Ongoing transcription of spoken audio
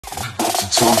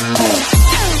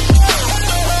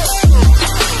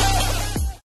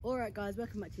Alright guys,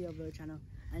 welcome back to your vlog channel,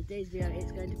 and today's video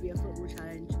it's going to be a football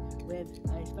challenge with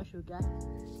a special guest.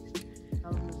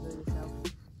 Tell them to yourself.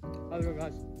 Hello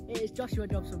guys. It is Joshua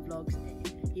Dobson Vlogs.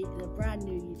 He's a brand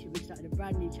new YouTuber, he started a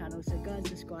brand new channel, so go and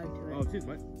subscribe to it. Oh, cheers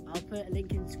mate. I'll put a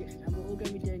link in the description, and we're all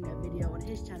going to be doing a video on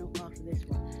his channel after this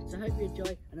one. So I hope you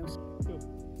enjoy, and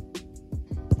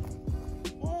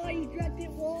Oh, he dragged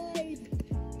it wide!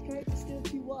 It's still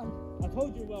 2-1. I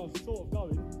told you where I was sort of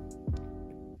going.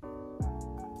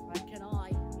 Right, can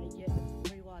I make it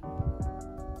 3-1?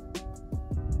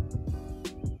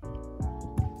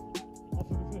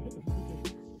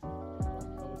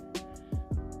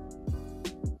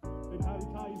 Big Harry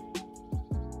Kane.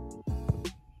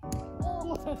 Oh,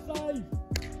 what a save!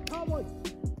 Come on!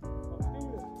 Let's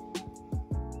do it.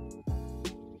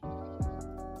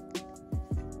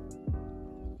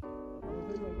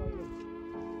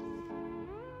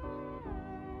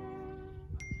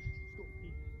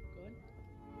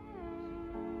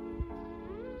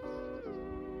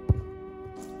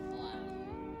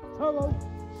 Hello!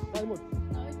 Diamond.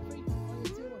 No, it's 3-1. Oh, it's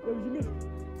 2-1. Where was you missing?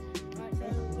 Right, so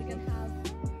we're going to have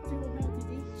 2 more penalties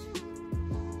each.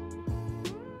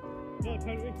 No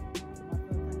penalty.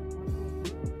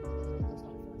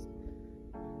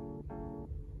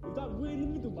 Is that way in the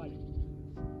middle, mate?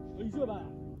 Are you sure about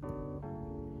that?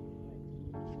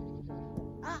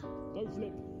 Ah! Don't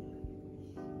flip.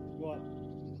 Right.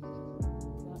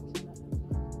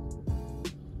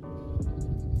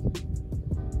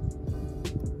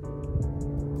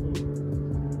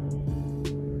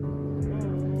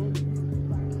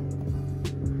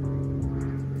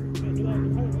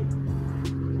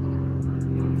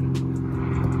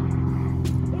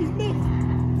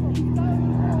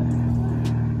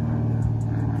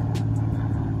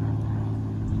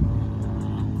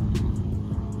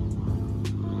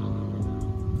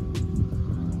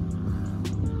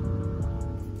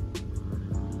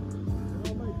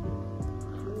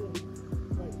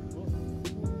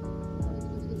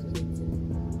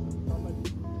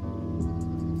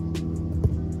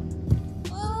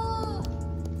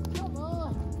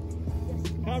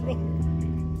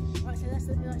 Right, so that's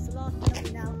the last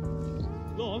penalty now.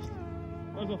 Lost?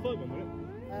 That was my third one, wasn't it?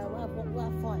 We'll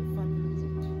have 5 minutes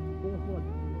each. Fourth one.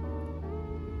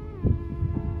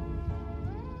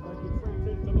 Like it's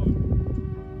 3 to long.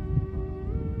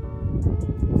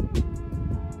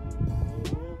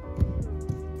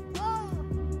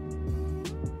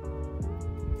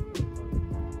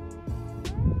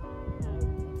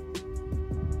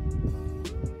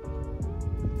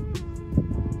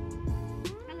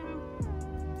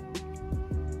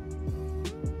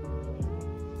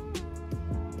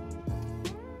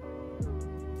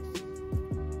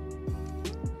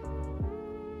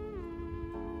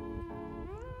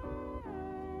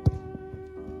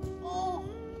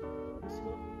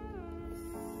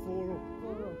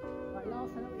 Right,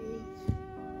 last penalty each.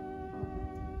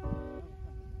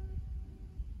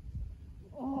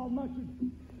 Oh, imagine.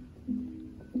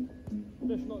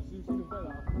 Let's not see the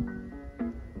better.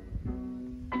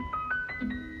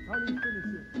 How do you finish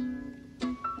it?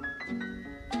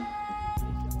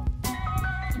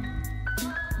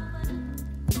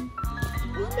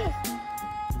 He's missed!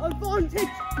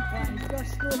 Advantage! Right, he's got to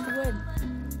score to win.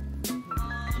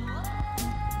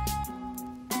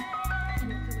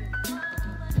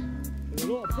 There's a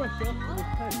lot of pressure on this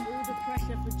pen. All the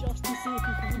pressure for Josh to see if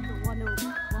he can make it 1-0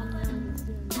 in this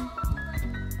series.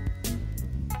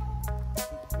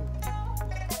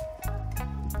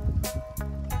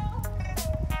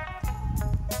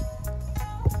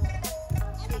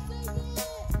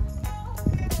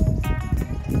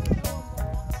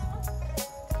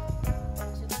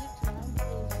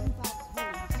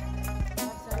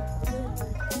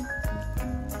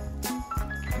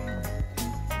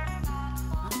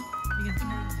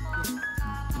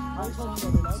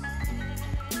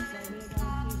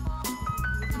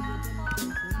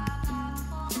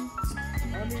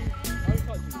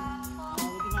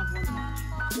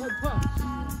 One punch?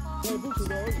 No, Bushel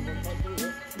though, one punch, do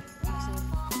it.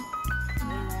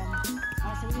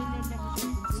 So we're in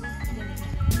demonstrations.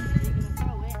 You're going to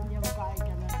throw it, and the other guy is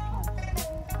going to punch.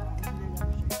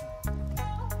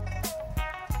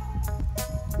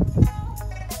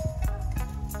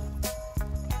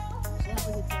 So that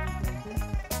was a demonstration.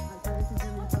 So this is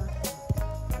going to be the first one.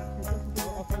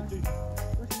 I'll fight you.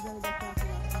 This is going to go first.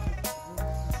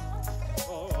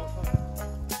 Oh, alright,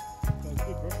 sounds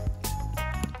good, bro.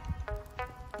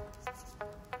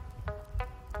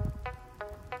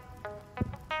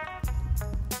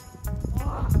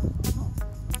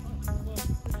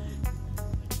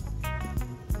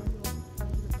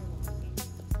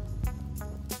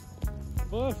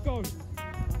 First go.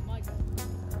 My go.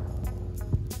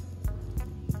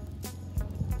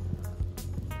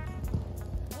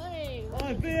 Hey!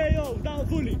 Oh, VAR, that was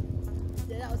volley.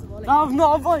 Yeah, that was a volley. That was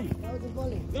not a volley. That was a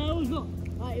volley. That was not.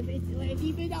 Right, if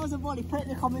you think that was a volley, put it in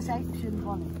the comment section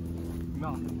volley.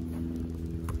 Nah.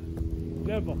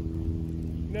 Never.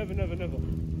 Never, never, never.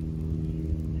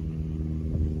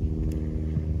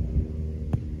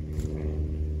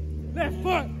 Left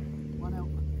foot. 1-0.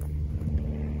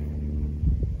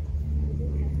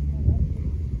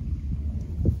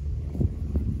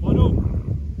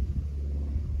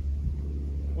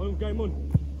 Game on.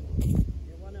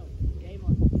 Yeah, 1-0. Game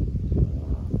on.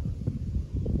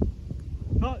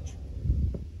 Touch.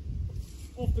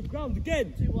 Off the ground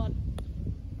again. 2-1.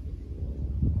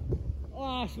 Oh,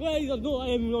 I swear these are not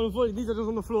aiming on the volley, these are just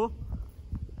on the floor.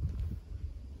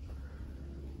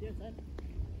 Your turn.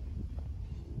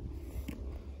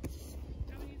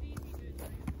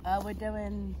 We're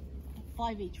doing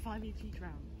 5 each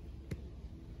round.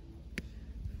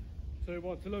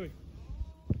 2-1 to Louis.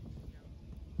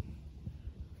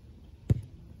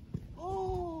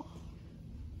 Oh!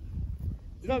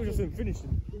 That was just him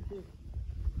finishing.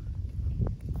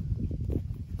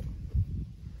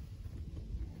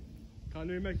 Can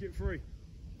we make it 3?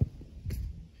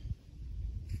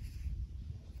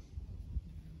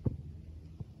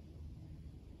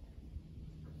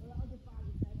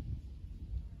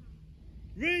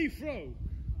 Re-throw!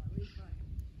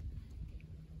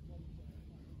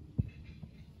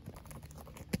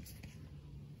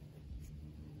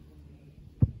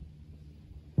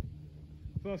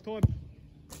 First time.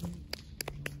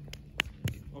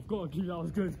 I've got to give that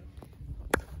was good.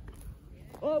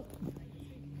 Oh!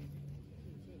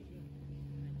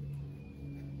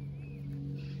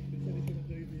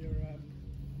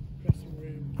 Dressing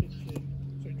room, kitchen,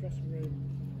 sorry, dressing room,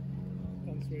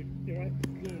 ensuite. You alright?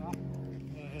 Yeah.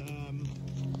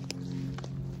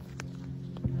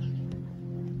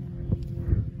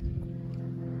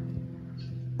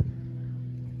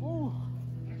 Oh!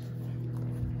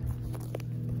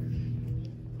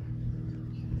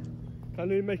 Can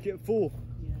we make it 4?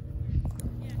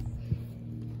 Yeah.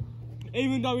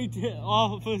 Even though he hit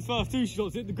for his first 2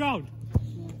 shots hit the ground.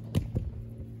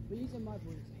 We're using my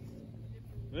voice.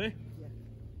 Ready? Yeah.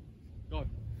 Go.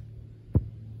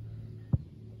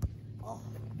 Oh.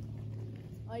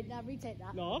 Alright, now retake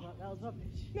that. No. That was rubbish.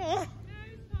 No. No,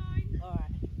 it's fine.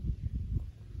 Alright.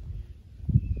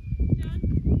 Done.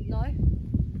 No.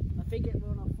 I think we're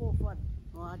on our 4th one.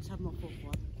 Oh, I just have my 4th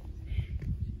one.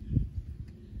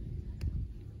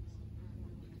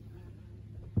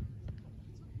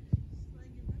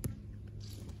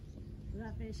 Did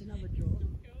I finish another draw?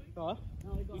 No.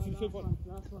 No, we got This is our the fifth one.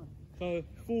 last one. So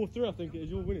 4-3 I think it is,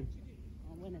 you're winning.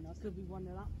 I'm winning. I could be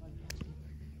 1-0 up.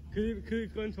 Could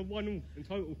it go into 1-0 in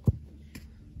total?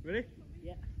 Ready?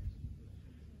 Yeah.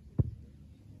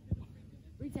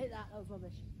 Retake that. That was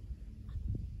rubbish.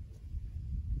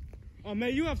 Oh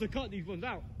mate, you have to cut these ones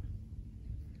out.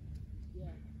 Yeah.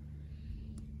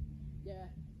 Yeah.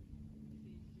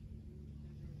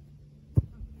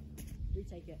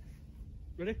 Retake it.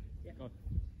 Ready? Yeah. Go.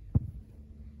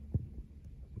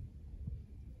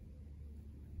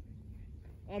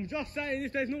 I'm just saying,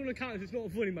 if there's not an count, it's not a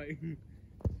volley, mate.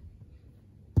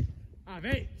 Have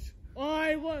it.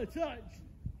 I want to touch.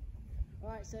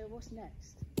 Alright, so what's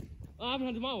next? I haven't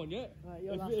had my one yet. Right,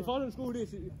 your If, last if I one. don't score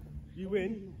this, you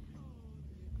win.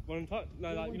 One touch? No,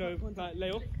 Yeah, like, one you know, touch, one like touch.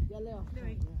 lay off. Yeah, lay off.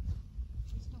 Louis. Yeah.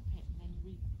 Stop it and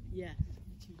then Yeah.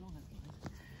 too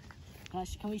long.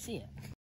 Can we see it?